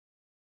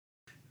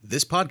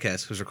This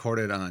podcast was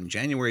recorded on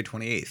January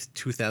 28th,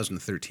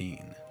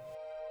 2013.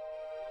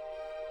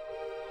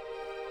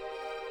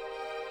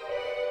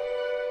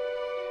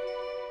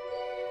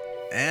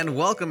 And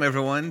welcome,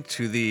 everyone,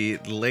 to the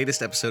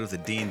latest episode of the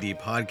D&D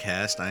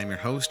podcast. I am your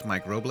host,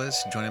 Mike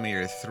Robles. Joining me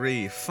are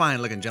three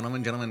fine-looking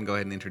gentlemen. Gentlemen, go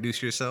ahead and introduce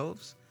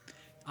yourselves.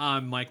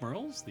 I'm Mike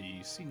Merles,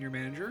 the senior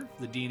manager of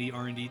the D&D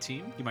R&D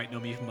team. You might know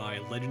me from my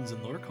Legends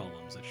and Lore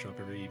columns that show up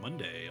every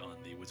Monday on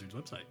the Wizards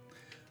website.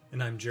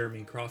 And I'm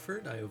Jeremy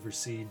Crawford. I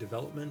oversee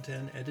development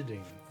and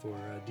editing for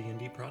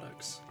D&D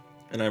products.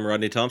 And I'm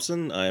Rodney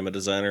Thompson. I am a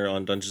designer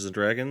on Dungeons &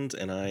 Dragons,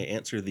 and I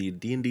answer the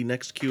D&D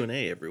Next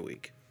Q&A every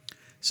week.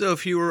 So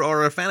if you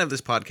are a fan of this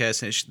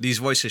podcast, these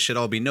voices should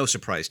all be no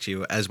surprise to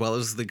you, as well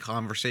as the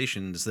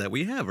conversations that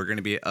we have are going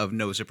to be of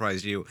no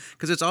surprise to you,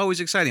 because it's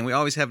always exciting. We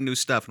always have new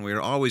stuff, and we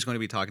are always going to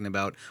be talking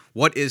about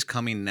what is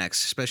coming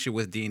next, especially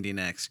with D&D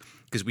Next,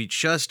 because we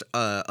just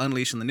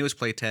unleashed in the newest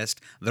playtest,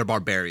 The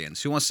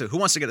Barbarians. Who wants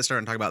to get us started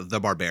and talk about The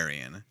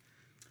Barbarian?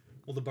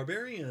 Well, The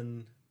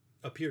Barbarian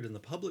appeared in the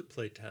public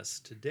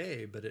playtest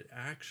today, but it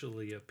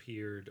actually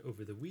appeared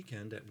over the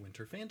weekend at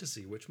Winter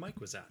Fantasy, which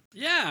Mike was at.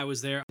 Yeah, I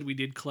was there. We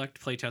did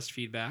collect playtest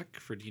feedback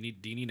for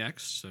D&D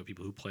Next, so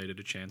people who played had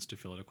a chance to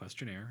fill out a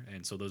questionnaire,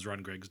 and so those are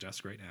on Greg's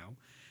desk right now.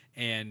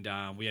 And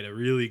we had a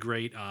really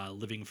great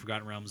Living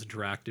Forgotten Realms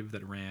interactive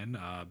that ran,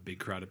 a big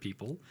crowd of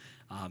people,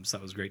 so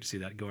that was great to see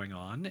that going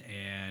on.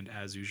 And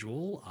as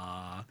usual,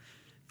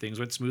 things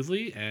went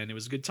smoothly, and it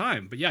was a good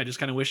time. But yeah, I just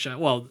kind of wish,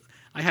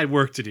 I had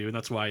work to do, and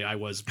that's why I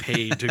was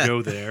paid to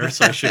go there,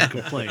 so I shouldn't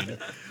complain.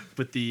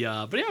 But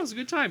yeah, it was a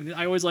good time.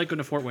 I always like going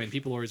to Fort Wayne.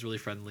 People are always really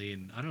friendly,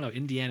 and I don't know,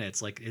 Indiana,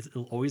 it's like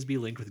it'll always be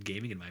linked with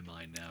gaming in my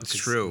mind now. It's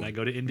true. When I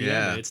go to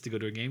Indiana, it's to go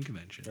to a game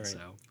convention. Right. So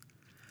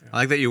I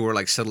like that you were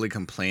like subtly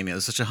complaining. It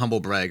was such a humble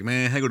brag.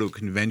 Man, I had to go to a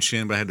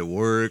convention, but I had to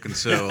work, and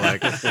so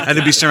like I had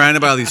to be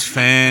surrounded by all these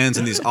fans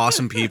and these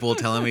awesome people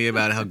telling me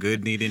about how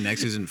good D&D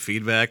Next is and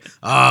feedback.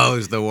 Oh, it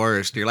was the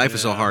worst. Your life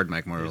is so hard,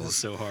 Mike it's Merles.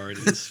 so hard.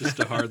 It's just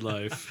a hard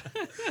life.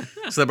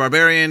 So The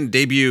Barbarian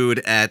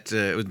debuted at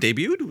it was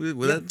debuted?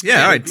 Was that?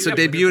 Yeah, all right. So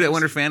debuted at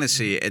Winter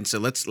Fantasy, and so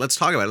let's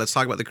talk about it. Let's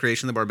talk about the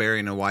creation of the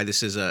Barbarian and why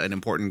this is an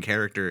important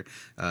character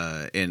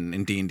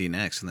in D&D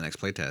Next in the next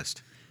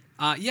playtest.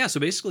 So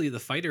basically the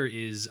fighter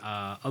is,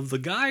 of the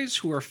guys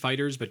who are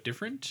fighters but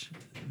different,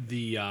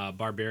 the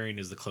Barbarian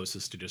is the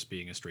closest to just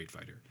being a straight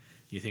fighter.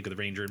 You think of the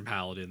Ranger and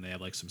Paladin, they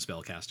have like some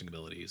spell casting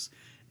abilities.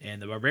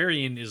 And the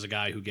Barbarian is a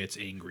guy who gets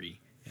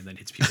angry and then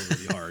hits people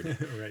really hard.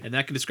 Right. And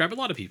that can describe a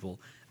lot of people.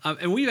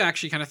 And we've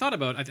actually kind of thought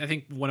about, I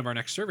think one of our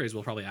next surveys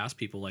will probably ask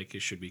people, like,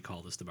 should we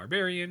call this the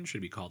Barbarian?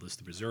 Should we call this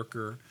the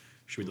Berserker?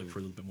 Should we look for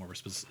a little bit more of a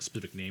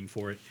specific name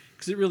for it?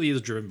 Because it really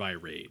is driven by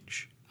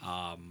rage.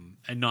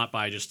 And not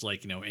by just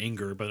like,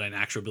 anger, but an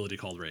actual ability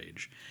called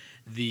rage.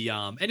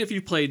 And if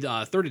you played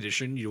 3rd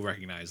edition, you'll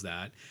recognize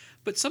that.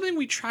 But something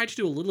we tried to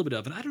do a little bit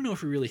of, and I don't know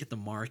if we really hit the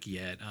mark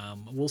yet,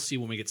 we'll see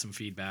when we get some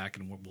feedback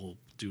and what we'll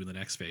do in the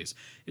next phase,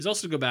 is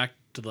also to go back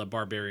to the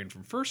Barbarian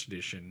from 1st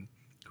edition,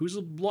 who's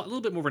a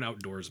little bit more of an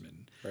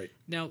outdoorsman. Right.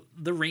 Now,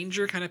 the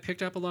Ranger kind of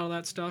picked up a lot of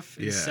that stuff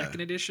in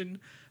 2nd edition,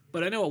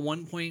 but I know at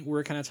one point we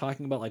were kind of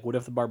talking about, like, what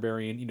if the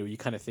Barbarian, you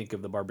kind of think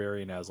of the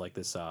Barbarian as like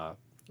this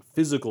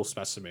physical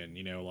specimen,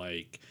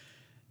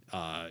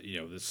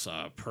 this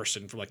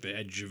person from like the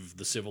edge of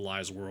the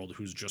civilized world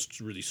who's just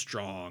really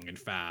strong and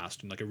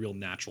fast and like a real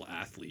natural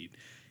athlete.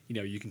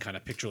 You can kind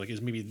of picture like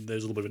maybe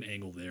there's a little bit of an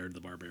angle there to the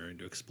Barbarian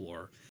to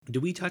explore. Do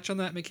we touch on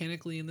that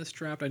mechanically in this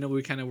draft? I know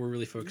we kind of were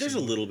really focusing. There's a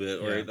little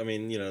bit, yeah. right? I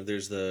mean,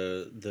 there's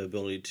the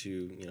ability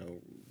to,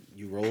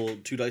 you roll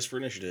 2 dice for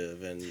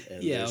initiative, and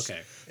yeah,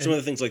 okay. Some of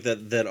the things like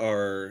that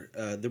are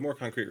they're more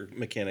concrete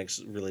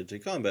mechanics related to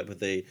combat, but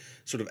they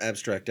sort of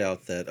abstract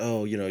out that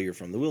you're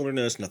from the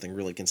wilderness, nothing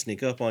really can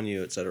sneak up on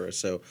you, etc.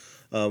 So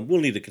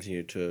we'll need to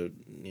continue to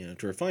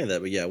to refine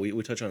that. But yeah, we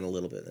touch on it a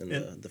little bit in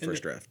the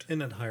first draft.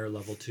 And at higher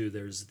level too,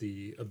 there's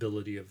the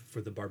ability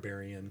for the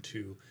Barbarian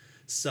to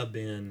sub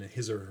in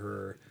his or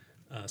her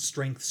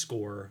strength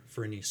score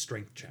for any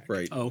strength check.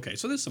 Right. Oh, okay.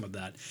 So there's some of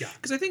that. Yeah.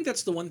 Because I think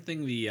that's the one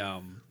thing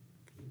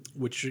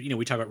which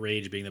we talk about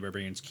rage being the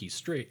Barbarian's key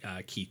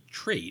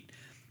trait.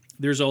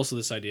 There's also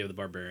this idea of the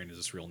Barbarian as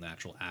this real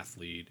natural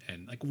athlete,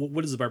 and like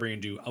what does the Barbarian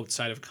do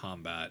outside of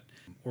combat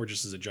or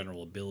just as a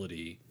general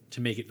ability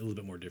to make it a little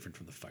bit more different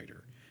from the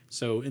fighter?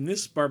 So in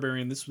this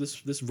Barbarian,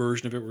 this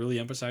version of it really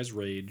emphasized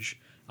rage,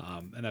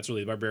 and that's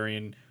really the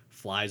Barbarian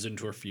flies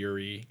into a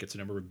fury, gets a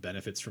number of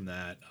benefits from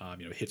that.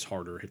 Hits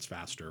harder, hits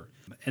faster,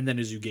 and then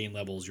as you gain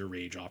levels, your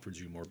rage offers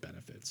you more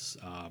benefits.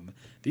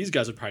 These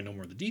guys would probably know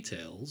more of the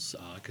details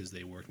because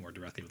they work more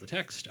directly with the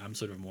text. I'm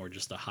sort of more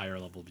just a higher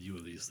level view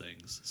of these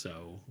things.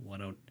 So why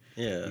don't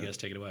you guys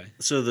take it away?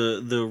 So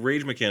the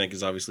rage mechanic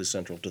is obviously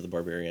central to the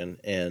Barbarian,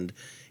 and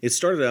it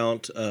started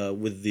out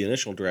with the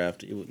initial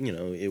draft.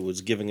 It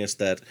was giving us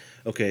that,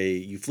 okay,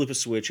 you flip a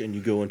switch and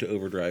you go into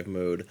overdrive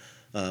mode.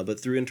 But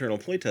through internal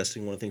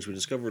playtesting, one of the things we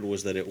discovered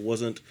was that it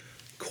wasn't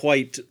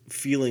quite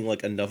feeling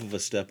like enough of a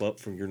step up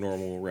from your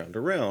normal round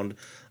around.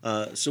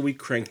 So we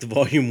cranked the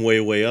volume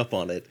way up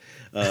on it.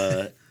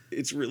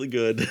 It's really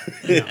good.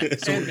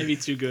 So maybe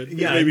too good.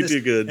 Yeah, maybe and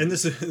too good. And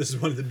this is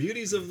one of the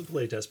beauties of the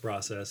playtest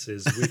process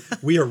is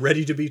we are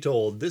ready to be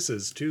told this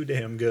is too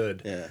damn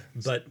good. Yeah.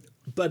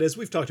 But as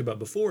we've talked about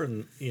before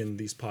in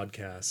these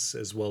podcasts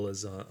as well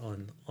as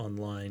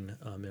online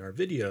in our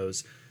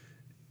videos,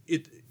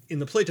 in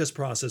the playtest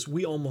process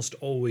we almost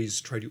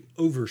always try to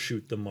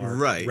overshoot the mark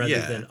Right, rather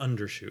yeah. than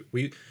undershoot.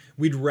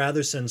 We'd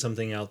rather send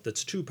something out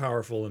that's too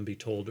powerful and be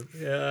told,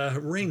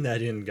 rein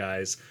that in,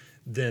 guys,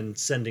 than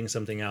sending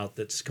something out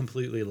that's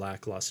completely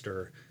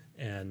lackluster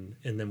and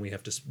then we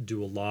have to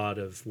do a lot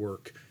of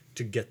work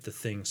to get the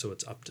thing so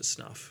it's up to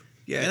snuff.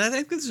 Yeah, and I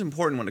think this is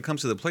important when it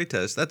comes to the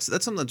playtest. That's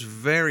something that's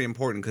very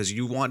important because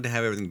you want to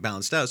have everything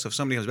balanced out. So if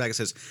somebody comes back and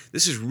says,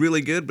 this is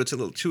really good, but it's a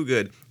little too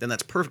good, then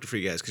that's perfect for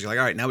you guys because you're like,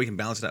 all right, now we can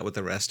balance it out with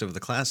the rest of the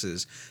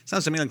classes.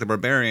 Sounds to me like the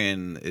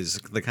Barbarian is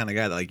the kind of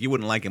guy that like you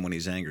wouldn't like him when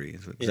he's angry.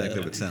 That's exactly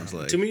what it sounds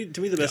like. To me,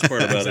 the best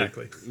part about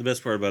Exactly. the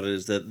best part about it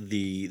is that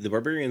the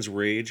Barbarian's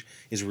rage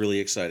is really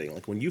exciting.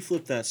 Like when you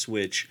flip that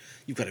switch,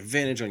 you've got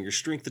advantage on your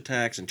strength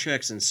attacks and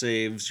checks and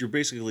saves. You're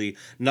basically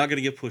not going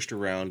to get pushed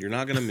around. You're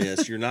not going to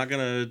miss. You're not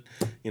going to,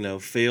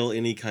 fail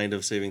any kind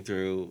of saving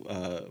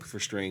throw for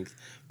strength.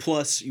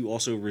 Plus, you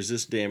also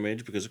resist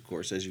damage because, of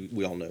course, as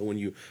we all know, when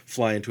you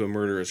fly into a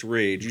murderous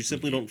rage, you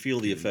simply don't feel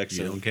the effects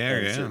You of, don't care,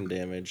 of yeah. certain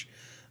damage.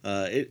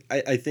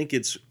 I think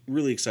it's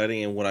really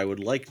exciting, and what I would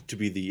like to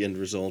be the end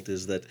result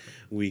is that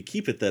we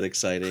keep it that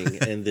exciting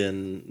and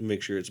then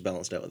make sure it's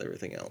balanced out with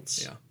everything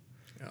else.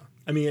 Yeah.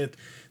 I mean,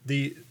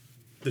 the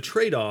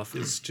trade-off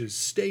is to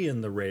stay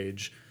in the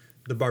rage.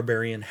 The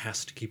Barbarian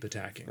has to keep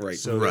attacking. Right.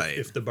 So Right.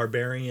 if the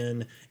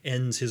Barbarian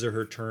ends his or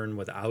her turn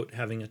without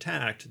having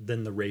attacked,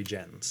 then the rage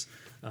ends.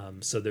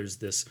 So there's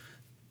this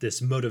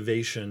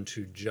motivation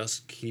to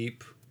just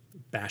keep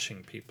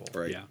bashing people.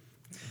 Right. Yeah,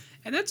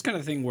 and that's kind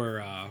of thing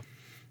where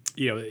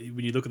when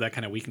you look at that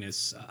kind of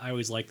weakness, I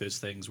always like those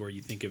things where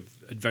you think of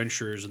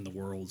adventurers in the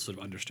world sort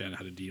of understand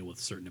how to deal with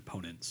certain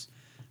opponents.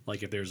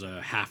 Like if there's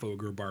a half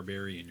ogre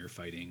barbarian you're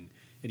fighting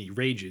and he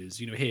rages,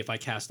 hey, if I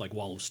cast like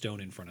Wall of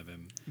Stone in front of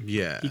him,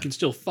 Yeah. he can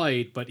still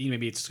fight, but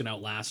maybe it's going to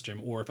outlast him.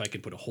 Or if I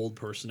can put a hold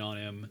person on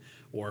him,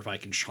 or if I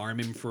can charm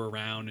him for a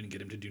round and get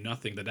him to do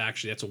nothing,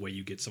 that's a way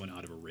you get someone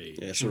out of a rage.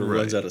 Yeah, it sort of Right.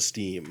 runs out of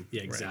steam.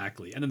 Yeah,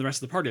 exactly. And then the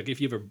rest of the party, like if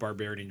you have a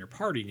barbarian in your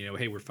party,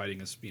 hey, we're fighting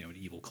this, an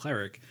evil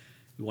cleric.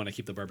 We want to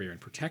keep the barbarian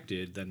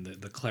protected. Then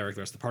the cleric,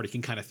 the rest of the party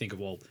can kind of think of,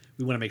 well,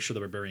 we want to make sure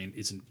the barbarian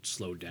isn't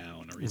slowed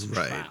down or isn't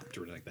Right. trapped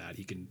or anything like that.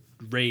 He can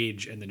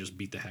rage and then just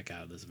beat the heck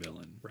out of this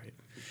villain. Right.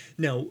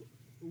 Now,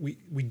 we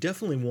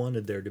definitely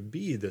wanted there to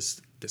be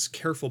this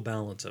careful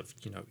balance of,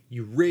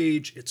 you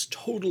rage, it's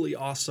totally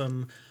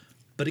awesome,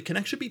 but it can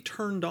actually be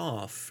turned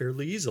off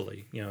fairly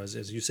easily.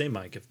 As you say,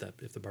 Mike, if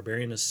the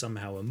Barbarian is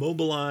somehow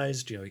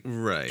immobilized,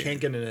 Right. can't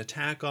get an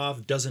attack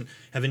off, doesn't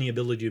have any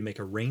ability to make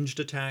a ranged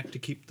attack to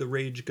keep the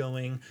rage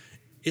going,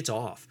 it's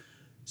off.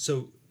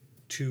 So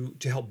to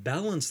help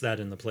balance that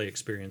in the play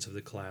experience of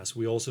the class,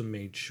 we also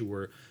made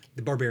sure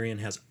the Barbarian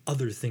has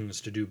other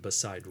things to do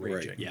beside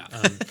raging. yeah.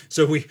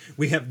 So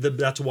we have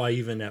that's why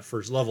even at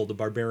first level, the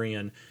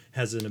Barbarian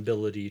has an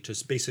ability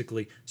to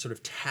basically sort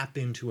of tap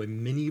into a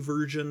mini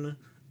version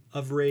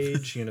of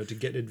rage, to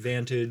get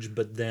advantage,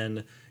 but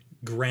then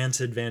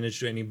grants advantage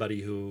to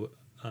anybody who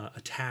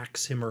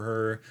attacks him or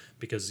her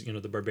because,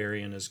 the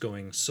Barbarian is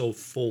going so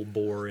full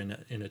bore in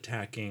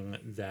attacking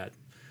that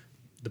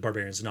the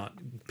Barbarian's not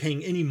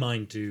paying any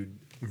mind to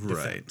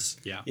defense.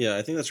 Yeah. Yeah,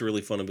 I think that's a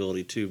really fun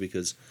ability too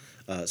because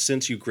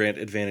since you grant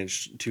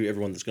advantage to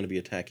everyone that's going to be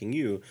attacking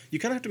you, you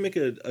kind of have to make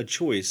a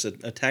choice, a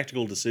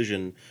tactical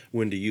decision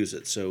when to use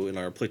it. So in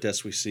our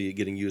playtests, we see it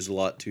getting used a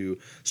lot to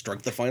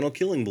strike the final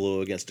killing blow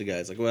against a guy.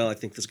 It's like, well, I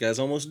think this guy's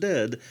almost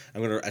dead.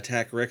 I'm going to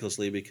attack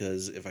recklessly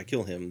because if I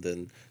kill him,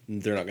 then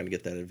they're not going to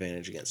get that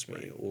advantage against me.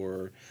 Right.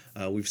 Or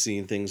we've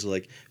seen things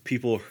like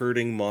people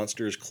herding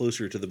monsters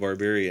closer to the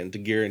Barbarian to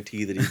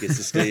guarantee that he gets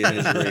to stay in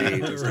his rage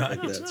and stuff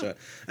like that. So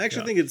I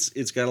actually think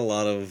it's got a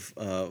lot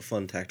of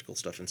fun tactical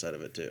stuff inside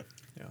of it too.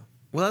 Yeah.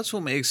 Well, that's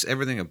what makes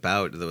everything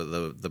about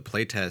the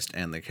playtest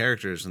and the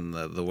characters and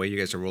the way you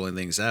guys are rolling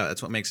things out.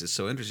 That's what makes it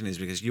so interesting is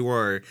because you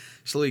are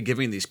slowly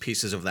giving these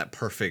pieces of that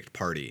perfect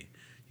party.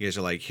 You guys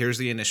are like, here's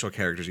the initial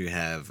characters you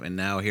have, and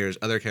now here's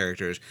other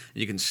characters.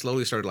 You can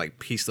slowly start to like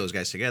piece those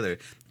guys together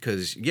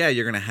because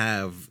you're gonna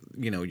have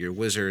your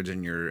wizards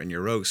and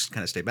your rogues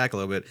kind of stay back a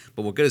little bit.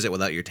 But what good is it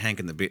without your tank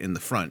in the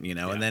front?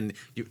 Yeah. And then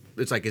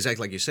it's like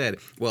exactly like you said.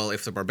 Well,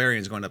 if the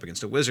barbarian's going up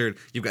against a wizard,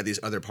 you've got these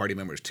other party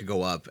members to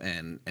go up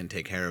and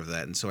take care of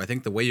that. And so I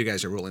think the way you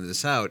guys are rolling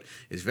this out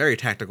is very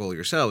tactical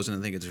yourselves, and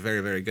I think it's very,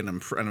 very good.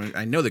 And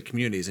I know the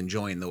community is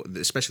enjoying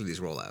especially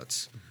these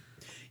rollouts.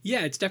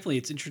 Yeah, it's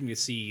interesting to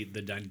see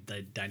the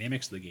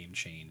dynamics of the game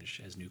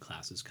change as new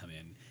classes come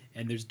in,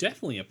 and there's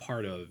definitely a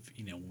part of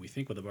when we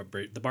think about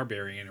the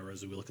barbarian, or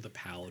as we look at the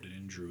paladin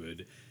and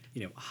druid,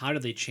 how do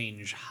they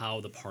change how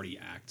the party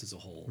acts as a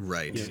whole?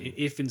 Right.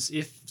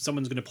 If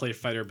someone's going to play a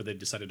fighter but they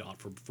decided to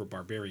opt for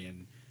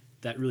barbarian,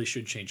 that really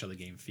should change how the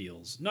game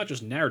feels. Not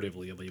just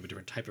narratively, you have a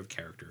different type of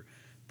character,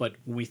 but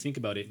when we think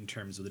about it in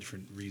terms of the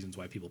different reasons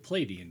why people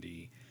play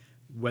D&D.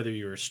 whether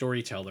you're a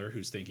storyteller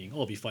who's thinking, oh,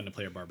 it'll be fun to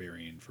play a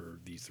barbarian for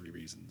these 3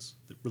 reasons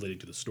relating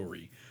to the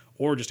story,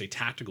 or just a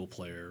tactical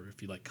player,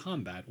 if you like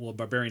combat, well, a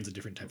barbarian's a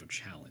different type of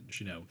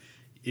challenge. You know,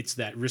 it's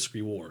that risk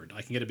reward.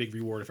 I can get a big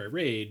reward if I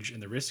rage,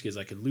 and the risk is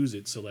I could lose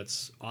it. So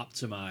let's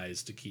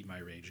optimize to keep my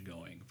rage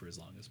going for as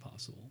long as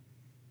possible.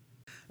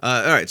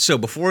 All right, so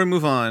before we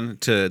move on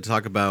to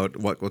talk about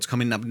what's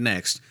coming up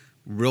next,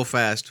 real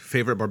fast,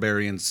 favorite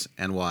barbarians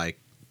and why?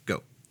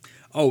 Go.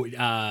 Oh,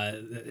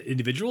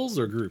 individuals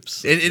or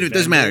groups? It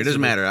doesn't matter. It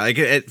doesn't matter.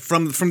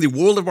 From the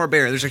world of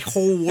barbarian, there's a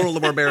whole world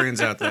of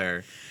barbarians out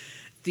there.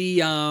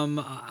 I'm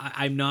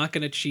not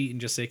going to cheat and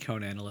just say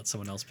Conan and let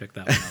someone else pick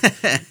that one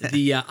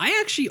up.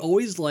 I actually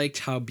always liked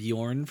how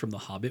Bjorn from The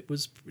Hobbit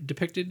was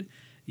depicted.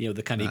 You know,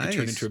 the kind of he could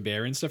turn into a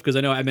bear and stuff. Because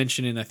I know I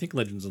mentioned in, I think,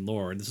 Legends and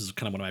Lore, and this is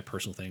kind of one of my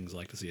personal things I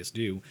like to see us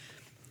do,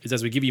 is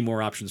as we give you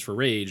more options for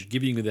rage,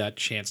 giving you that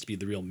chance to be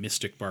the real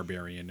mystic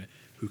barbarian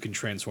who can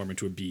transform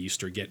into a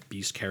beast or get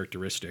beast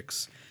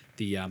characteristics.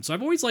 So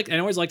I've always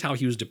liked how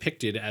he was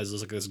depicted as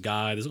like this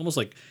guy, this almost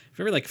like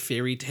very like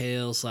fairy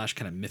tale /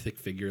 kind of mythic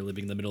figure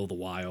living in the middle of the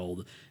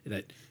wild.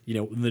 That, you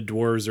know, when the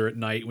dwarves are at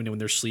night when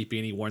they're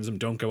sleeping, he warns them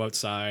don't go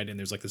outside, and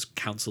there's like this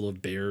council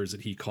of bears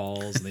that he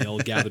calls, and they all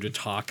gather to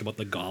talk about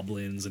the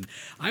goblins. And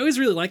I always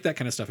really like that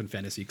kind of stuff in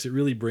fantasy because it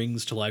really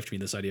brings to life to me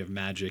this idea of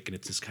magic, and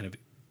it's this kind of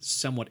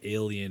somewhat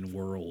alien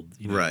world,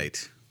 you know?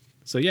 Right.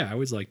 So yeah, I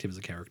always liked him as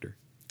a character.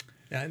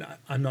 And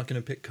I'm not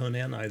going to pick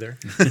Conan either.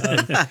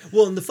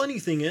 Well, and the funny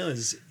thing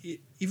is,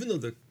 even though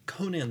the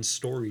Conan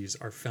stories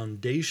are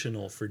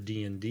foundational for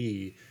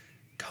D&D,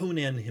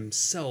 Conan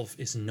himself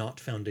is not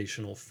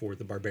foundational for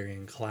the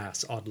barbarian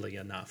class, oddly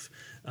enough,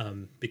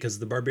 because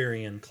the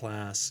barbarian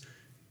class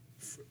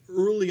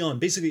early on,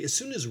 basically as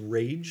soon as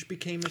rage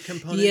became a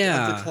component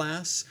of the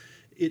class,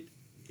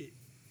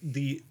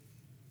 the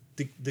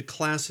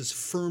class is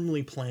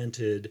firmly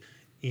planted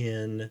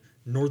in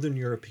Northern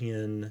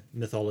European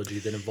mythology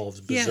that involves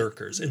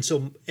berserkers. And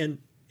so and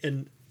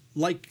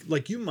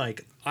like you,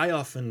 Mike, I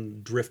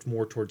often drift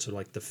more towards sort of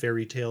like the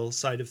fairy tale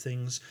side of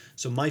things.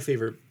 So my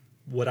favorite,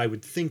 what I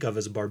would think of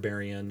as a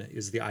barbarian,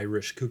 is the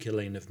Irish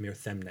Cuchulainn of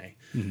Muirthemne,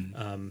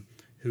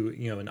 who,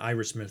 you know, in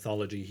Irish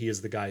mythology, he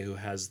is the guy who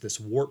has this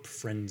warp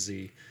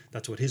frenzy.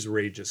 That's what his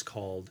rage is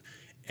called.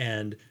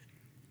 And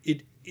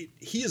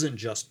he isn't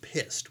just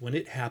pissed. When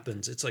it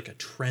happens, it's like a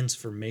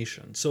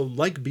transformation. So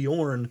like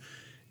Bjorn,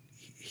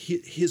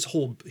 his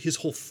whole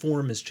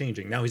form is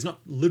changing. Now he's not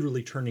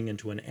literally turning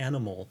into an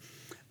animal,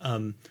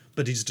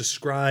 but he's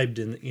described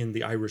in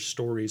the Irish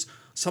stories.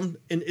 And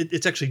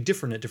it's actually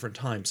different at different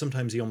times.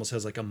 Sometimes he almost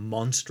has like a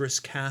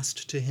monstrous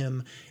cast to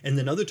him, and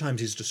then other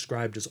times he's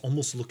described as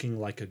almost looking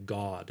like a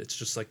god. It's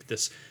just like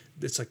this.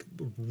 It's like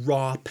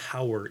raw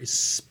power is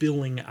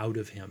spilling out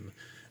of him,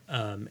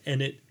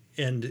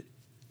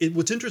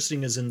 what's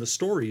interesting is in the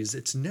stories,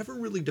 it's never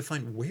really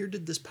defined where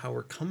did this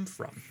power come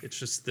from. It's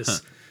just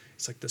this.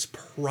 It's like this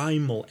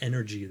primal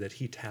energy that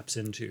he taps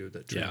into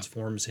that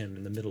transforms him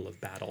in the middle of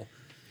battle.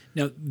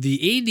 Now,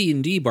 the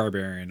AD&D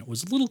barbarian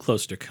was a little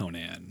close to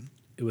Conan,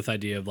 with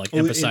idea of like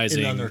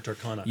emphasizing in Unearthed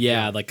Arcana.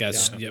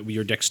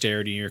 Your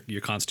dexterity,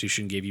 your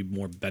constitution gave you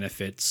more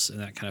benefits,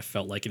 and that kind of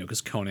felt like, you know, because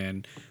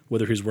Conan,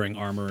 whether he was wearing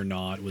armor or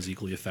not, was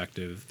equally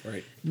effective.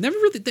 Right. Never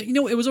really, you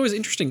know, it was always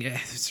interesting.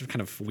 It's kind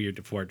of weird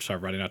before I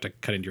start running out to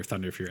cut into your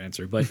thunder for your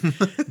answer, but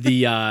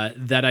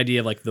that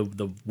idea of like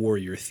the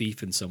warrior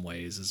thief in some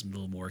ways is a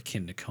little more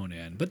akin to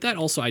Conan. But that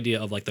also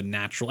idea of like the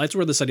natural, that's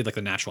where this idea of like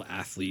the natural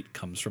athlete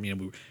comes from. You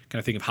know, we kind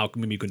of think of how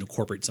maybe you can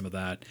incorporate some of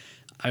that.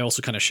 I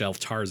also kind of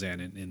shelved Tarzan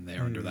in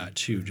there under that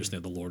too. Just, you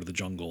know, the Lord of the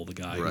Jungle, the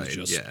guy who's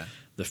just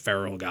the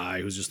feral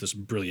guy who's just this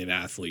brilliant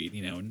athlete.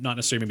 You know, not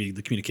necessarily maybe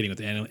the communicating with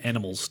the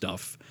animal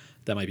stuff.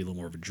 That might be a little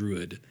more of a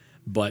druid,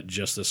 but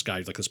just this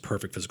guy, like this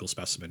perfect physical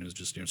specimen who's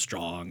just, you know,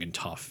 strong and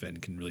tough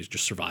and can really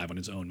just survive on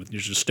his own with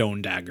just a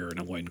stone dagger and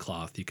a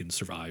loincloth. He can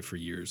survive for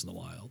years in the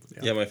wild.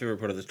 Yeah, my favorite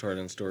part of the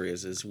Tarzan story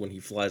is when he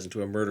flies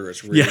into a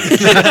murderous rage.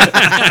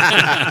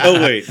 Oh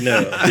wait,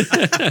 no.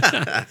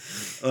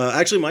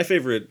 Actually, my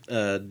favorite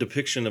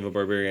depiction of a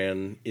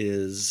barbarian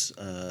is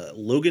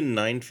Logan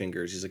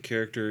Ninefingers. He's a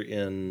character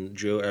in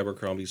Joe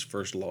Abercrombie's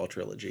first Law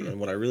trilogy, and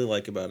what I really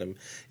like about him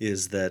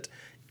is that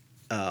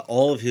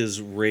all of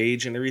his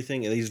rage and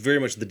everything, and he's very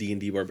much the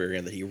D&D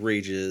barbarian, that he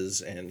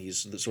rages and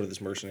he's sort of this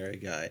mercenary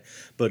guy.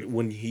 But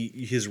when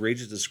his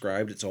rage is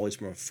described, it's always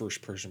from a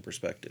first-person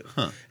perspective.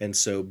 And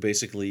so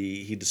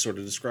basically he just sort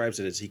of describes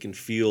it as he can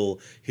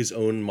feel his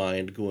own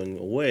mind going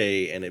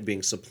away and it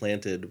being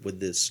supplanted with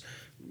this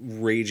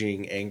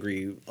raging,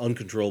 angry,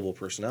 uncontrollable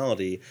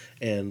personality.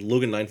 And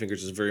Logan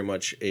Ninefingers is very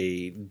much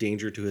a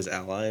danger to his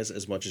allies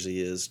as much as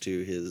he is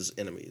to his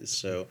enemies.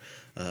 So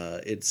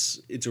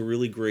it's a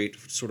really great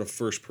sort of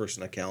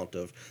first-person account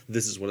of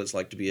this is what it's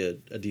like to be a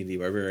D&D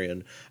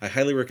barbarian. I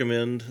highly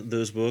recommend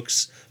those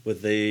books,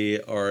 but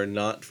they are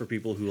not for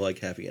people who like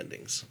happy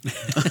endings.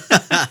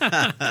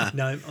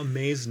 Now, I'm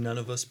amazed none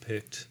of us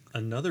picked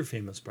another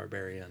famous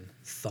barbarian,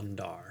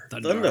 Thundar.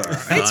 Thunder.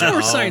 It's more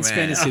Oh, science man.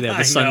 fantasy there. The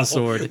I sun know,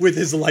 sword. with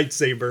his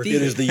lightsaber.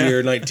 It is the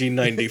year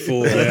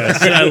 1994.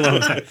 I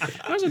love that.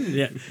 I was in-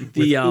 yeah.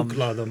 The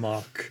Ukla the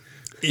Mock.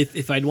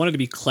 if I'd wanted to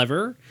be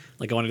clever,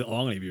 like I'm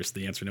going to give you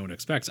the answer no one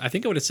expects. I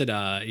think I would have said,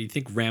 you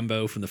think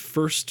Rambo from the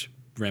first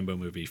Rambo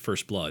movie,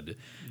 First Blood,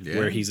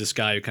 where he's this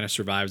guy who kind of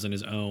survives on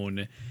his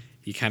own.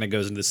 He kind of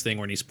goes into this thing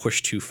where he's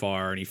pushed too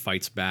far and he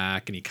fights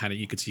back, and you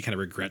could see he kind of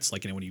regrets,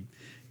 like, when he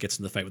gets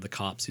in the fight with the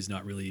cops, he's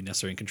not really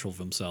necessarily in control of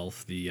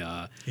himself.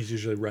 He's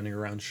usually running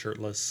around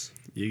shirtless.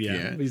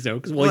 Yeah. He's Well,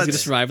 he's going to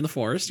that's- survive in the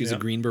forest. He's a Yeah.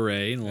 green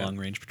beret and long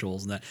range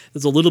patrols, and that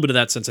there's a little bit of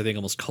that sense, I think,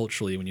 almost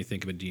culturally when you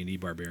think of a D&D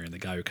barbarian, the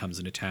guy who comes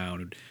into town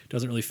who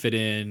doesn't really fit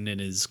in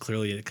and is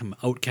clearly an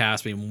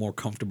outcast, being more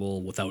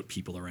comfortable without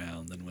people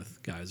around than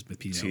with guys with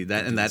people. See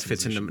that, and that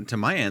fits into to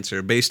my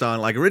answer based on,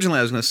 like, originally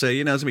I was going to say,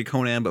 it's gonna be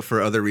Conan, but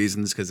for other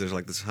reasons, because there's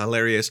like this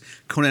hilarious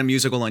Conan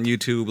musical on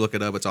YouTube. Look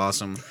it up; it's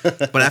awesome.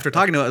 But after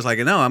talking to it, I was like,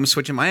 no, I'm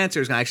switching. My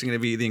answer is actually going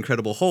to be the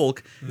Incredible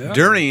Hulk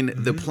during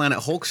the Planet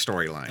Hulk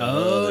storyline.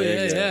 Oh,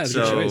 there you go. yeah.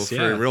 So Good choice,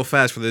 for real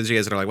fast for those of you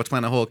guys that are like, what's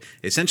Planet Hulk?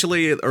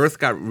 Essentially, Earth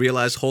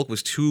realized Hulk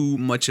was too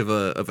much of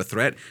a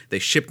threat. They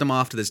shipped him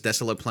off to this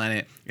desolate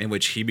planet in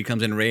which he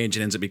becomes enraged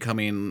and ends up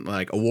becoming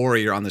like a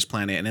warrior on this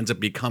planet and ends up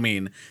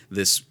becoming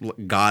this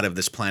god of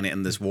this planet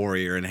and this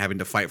warrior and having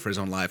to fight for his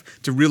own life.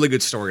 It's a really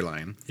good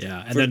storyline.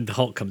 Yeah, and then the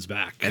Hulk comes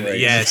back. And Right.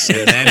 yes,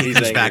 and then he He's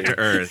comes back angry.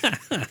 to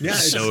Earth. Yeah,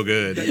 So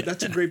good.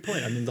 That's a great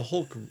point. I mean, the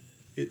Hulk,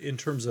 in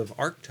terms of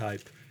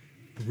archetype,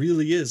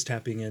 really is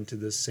tapping into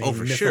this same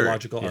for sure.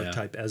 mythological Yeah.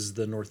 archetype as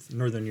the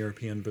Northern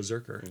European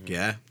berserker.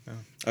 Yeah.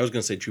 I was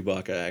going to say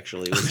Chewbacca,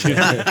 actually. Which,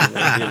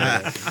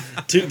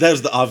 that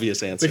was the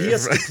obvious answer. But he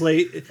has to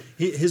play.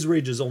 His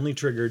rage is only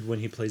triggered when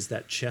he plays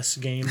that chess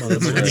game on the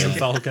Millennium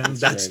Falcon.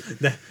 That's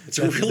It's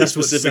a really that's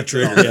what specific sets it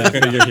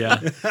trigger. off.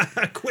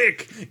 Yeah.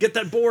 Quick, get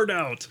that board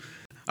out.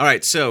 All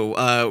right,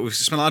 so we've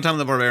spent a lot of time on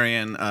the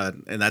Barbarian,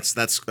 and that's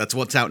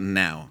what's out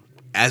now.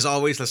 As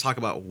always, let's talk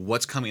about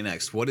what's coming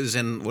next. What is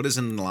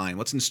in line?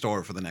 What's in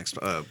store for the next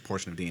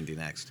portion of D&D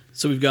next?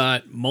 So we've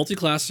got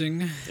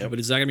multi-classing, but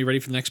is that going to be ready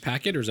for the next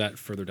packet, or is that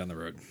further down the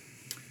road?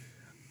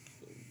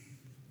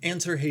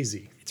 Answer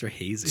hazy. It's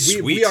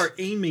hazy. We are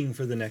aiming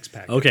for the next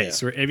packet. Okay, Yeah.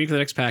 so we're aiming for the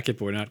next packet,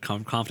 but we're not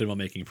confident about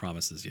making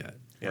promises yet.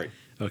 Right.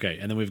 Okay,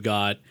 and then we've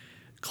got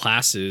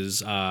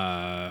classes.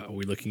 Are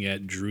we looking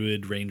at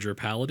Druid, Ranger,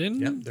 Paladin?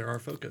 Yep, they're our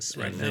focus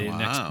right The now.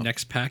 Wow.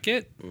 next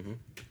packet.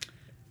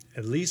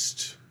 At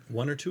least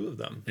one or two of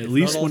them. At if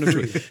least not all one or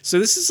two. three. So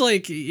this is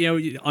like,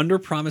 under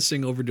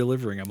promising, over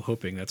delivering. I'm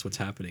hoping that's what's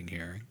happening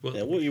here. Well,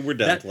 Yeah, we're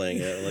That- downplaying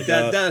it. Like,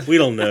 that- we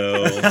don't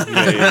know.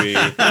 Maybe.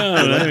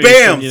 Bam!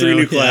 Bam! 3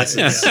 new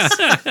classes.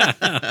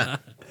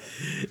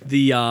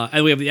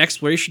 And we have the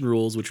exploration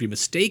rules, which we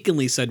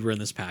mistakenly said were in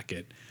this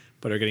packet,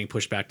 but are getting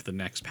pushed back to the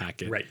next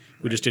packet. Right,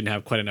 We just didn't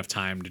have quite enough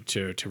time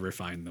to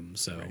refine them.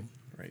 So.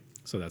 right.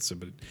 So that's a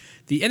bit,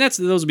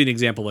 those would be an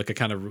example, like a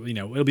kind of,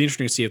 it'll be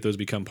interesting to see if those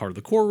become part of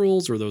the core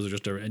rules or those are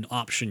just an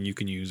option you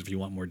can use if you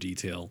want more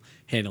detail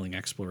handling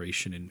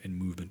exploration and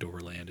movement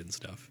over land and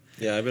stuff.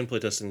 Yeah, I've been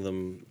playtesting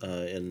them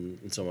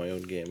in some of my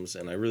own games,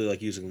 and I really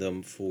like using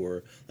them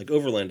for like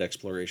overland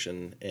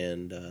exploration.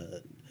 And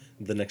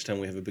the next time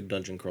we have a big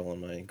dungeon crawl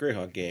in my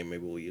Greyhawk game,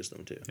 maybe we'll use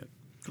them too.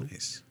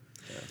 Nice.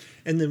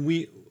 And then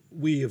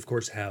we of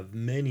course have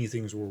many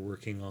things we're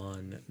working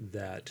on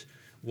that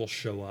will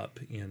show up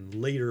in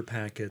later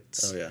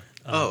packets. Oh yeah,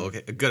 Oh,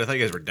 okay. Good. I thought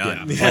you guys were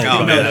done. Yeah. Like, oh,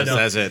 No, man, no, no.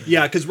 that's it.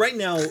 Yeah, because right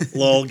now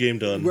lol, game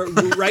done. we're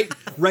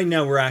right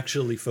now we're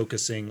actually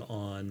focusing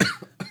on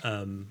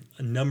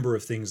a number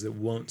of things that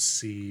won't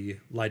see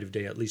light of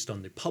day, at least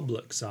on the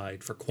public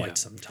side, for quite Yeah.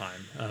 some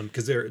time.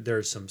 Because there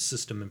are some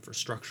system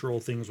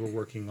infrastructural things we're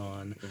working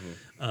on.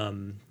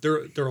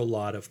 There are a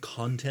lot of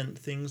content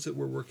things that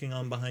we're working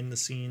on behind the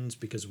scenes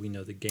because we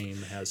know the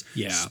game has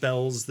Yeah.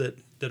 spells that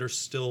are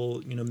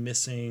still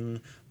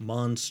missing,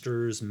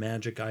 monsters,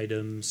 magic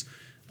items.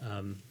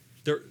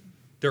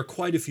 There are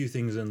quite a few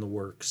things in the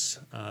works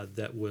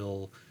that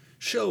will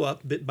show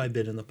up bit by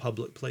bit in the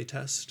public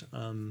playtest.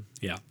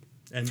 Yeah.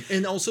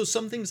 And also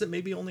some things that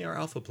maybe only our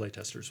alpha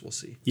playtesters will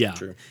see. Yeah.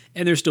 True.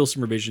 And there's still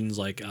some revisions,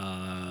 like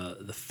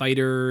the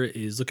fighter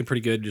is looking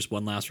pretty good. Just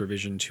one last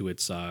revision to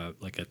its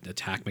like an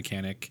attack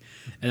mechanic.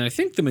 And I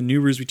think the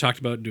maneuvers we talked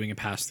about, doing a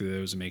pass through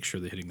those and make sure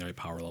they're hitting the right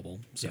power level.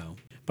 So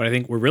but I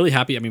think we're really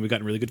happy. I mean, we've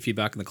gotten really good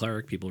feedback on the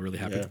cleric. People are really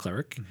happy with the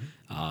cleric.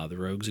 The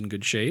rogue's in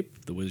good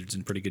shape. The wizard's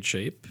in pretty good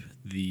shape.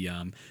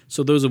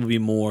 So those will be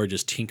more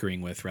just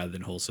tinkering with rather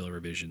than wholesale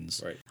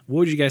revisions. Right. What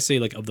would you guys say,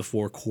 like, of the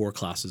 4 core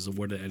classes?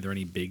 Are there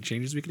any big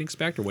changes we can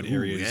expect, or what Ooh,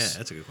 areas? yeah,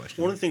 that's a good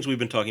question. One of the things we've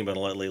been talking about a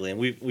lot lately, and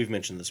we've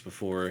mentioned this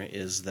before,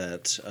 is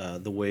that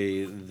the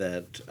way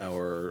that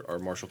our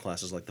martial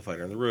classes, like the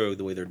fighter and the rogue,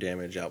 the way their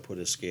damage output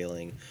is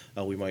scaling,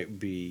 we might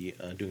be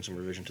doing some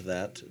revision to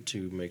that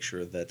to make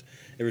sure that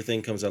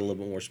everything comes out a little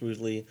bit more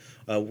smoothly.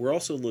 We're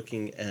also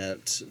looking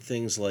at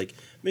things like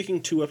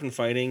making 2-weapon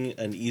fighting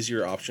an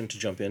easier option to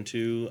jump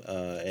into,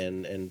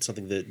 and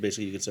something that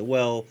basically you could say,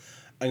 well,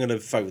 I'm going to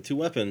fight with two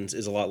weapons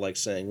is a lot like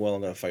saying, well,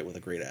 I'm going to fight with a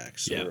great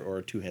axe Yeah. or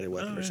a two-handed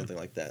weapon or something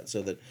like that.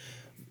 So that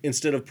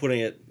instead of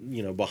putting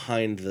it,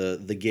 behind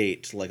the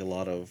gate like a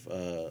lot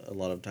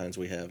of times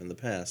we have in the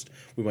past,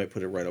 we might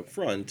put it right up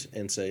front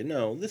and say,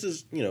 no, this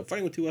is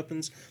fighting with two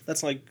weapons.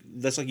 That's like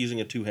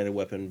using a two-handed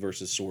weapon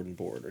versus sword and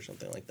board or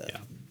something like that.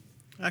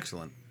 Yeah.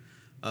 Excellent.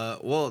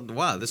 Well,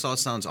 wow, this all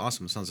sounds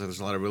awesome. Sounds like there's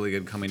a lot of really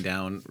good coming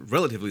down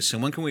relatively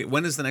soon.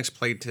 When is the next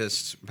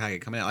playtest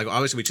packet coming out? Like,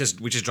 obviously,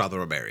 we just draw the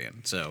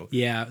Barbarian, so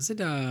Yeah, is it?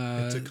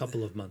 It's a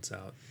couple of months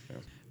out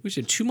We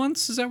said 2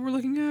 months. Is that what we're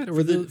looking at? Or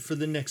for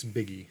the next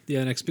biggie.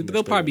 yeah, next.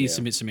 There'll probably be big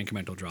one, some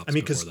incremental drops. I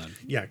mean, before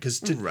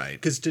then. Right.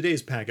 because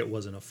today's packet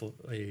wasn't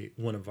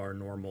one of our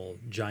normal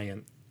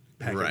giant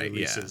packet Right, yeah.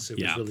 releases. It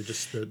Yeah. was really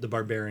just the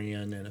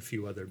Barbarian and a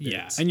few other bits.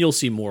 Yeah, and you'll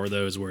see more of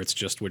those where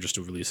we're just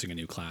releasing a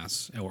new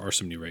class or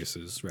some new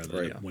races rather than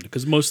Right. one,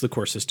 because most of the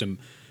core system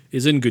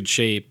is in good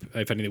shape.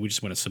 If anything, we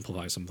just want to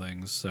simplify some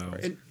things. So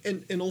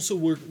And also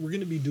we're going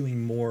to be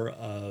doing more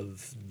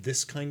of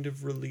this kind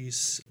of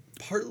release,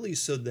 partly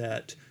so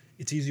that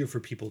it's easier for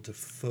people to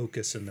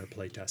focus in their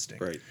playtesting.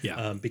 Right.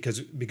 Yeah.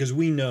 Because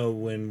we know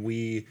when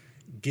we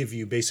give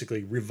you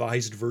basically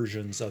revised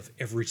versions of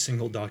every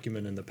single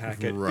document in the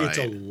packet, it's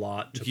a Right.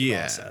 lot to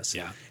Yeah. process.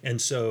 Yeah.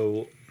 And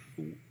so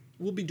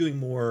we'll be doing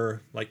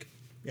more like,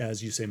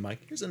 as you say, Mike,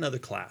 here's another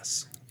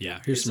class. yeah,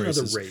 here's Here's some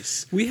another races.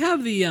 race. We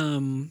have the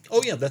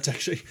Oh yeah, that's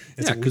actually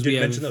Yeah, we 'cause did we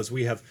have- mention those.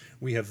 We have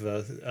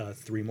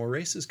 3 more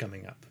races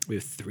coming up. we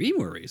have 3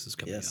 more races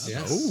coming Yes. up.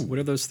 Yes. Oh, what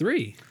are those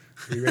 3?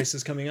 3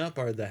 races coming up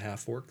are the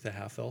half orc, the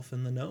half elf,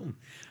 and the gnome.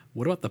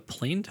 What about the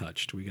plane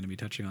touched? Are we going to be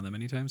touching on them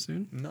anytime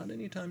soon? Not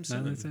anytime Not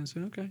soon. anytime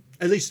soon. Okay.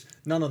 At least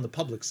not on the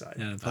public side.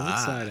 Yeah, the public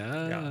side.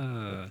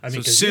 Yeah. I So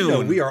mean, 'cause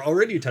soon. we are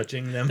already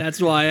touching them. That's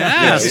why I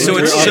asked. so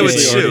it's obviously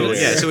soon. already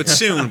there. Yeah, so it's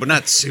soon, but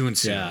not soon.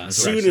 Yeah, That's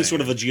what Soon I'm in saying.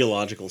 sort of a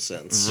geological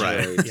sense,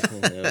 Right.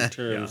 In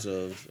terms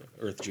of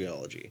Earth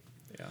geology.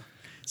 Yeah.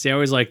 See, I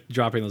always like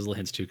dropping those little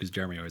hints too, because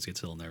Jeremy always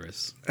gets a little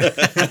nervous.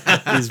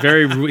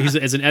 He's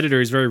as an editor,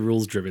 he's very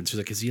rules driven. So he's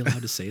like, "Is he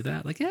allowed to say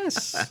that?" Like,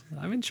 yes,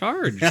 I'm in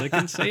charge. I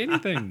can say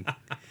anything.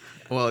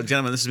 Well,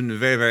 gentlemen, this has been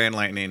very, very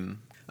enlightening.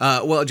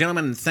 Well,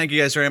 gentlemen, thank you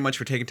guys very much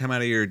for taking time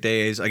out of your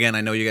days. Again,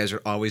 I know you guys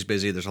are always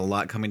busy. There's a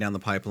lot coming down the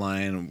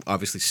pipeline.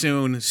 Obviously,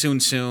 soon, and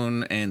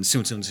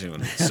soon.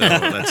 So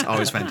that's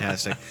always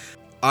fantastic.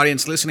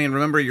 Audience listening,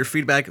 remember your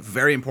feedback,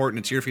 very important.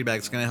 It's your feedback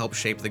that's going to help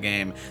shape the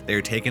game.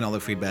 They're taking all the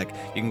feedback.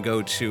 You can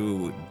go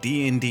to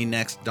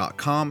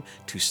dndnext.com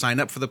to sign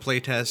up for the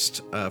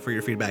playtest, for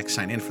your feedback,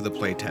 sign in for the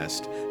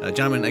playtest.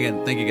 Gentlemen,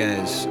 again, thank you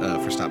guys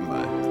for stopping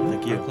by.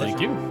 Thank you. Thank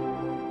you.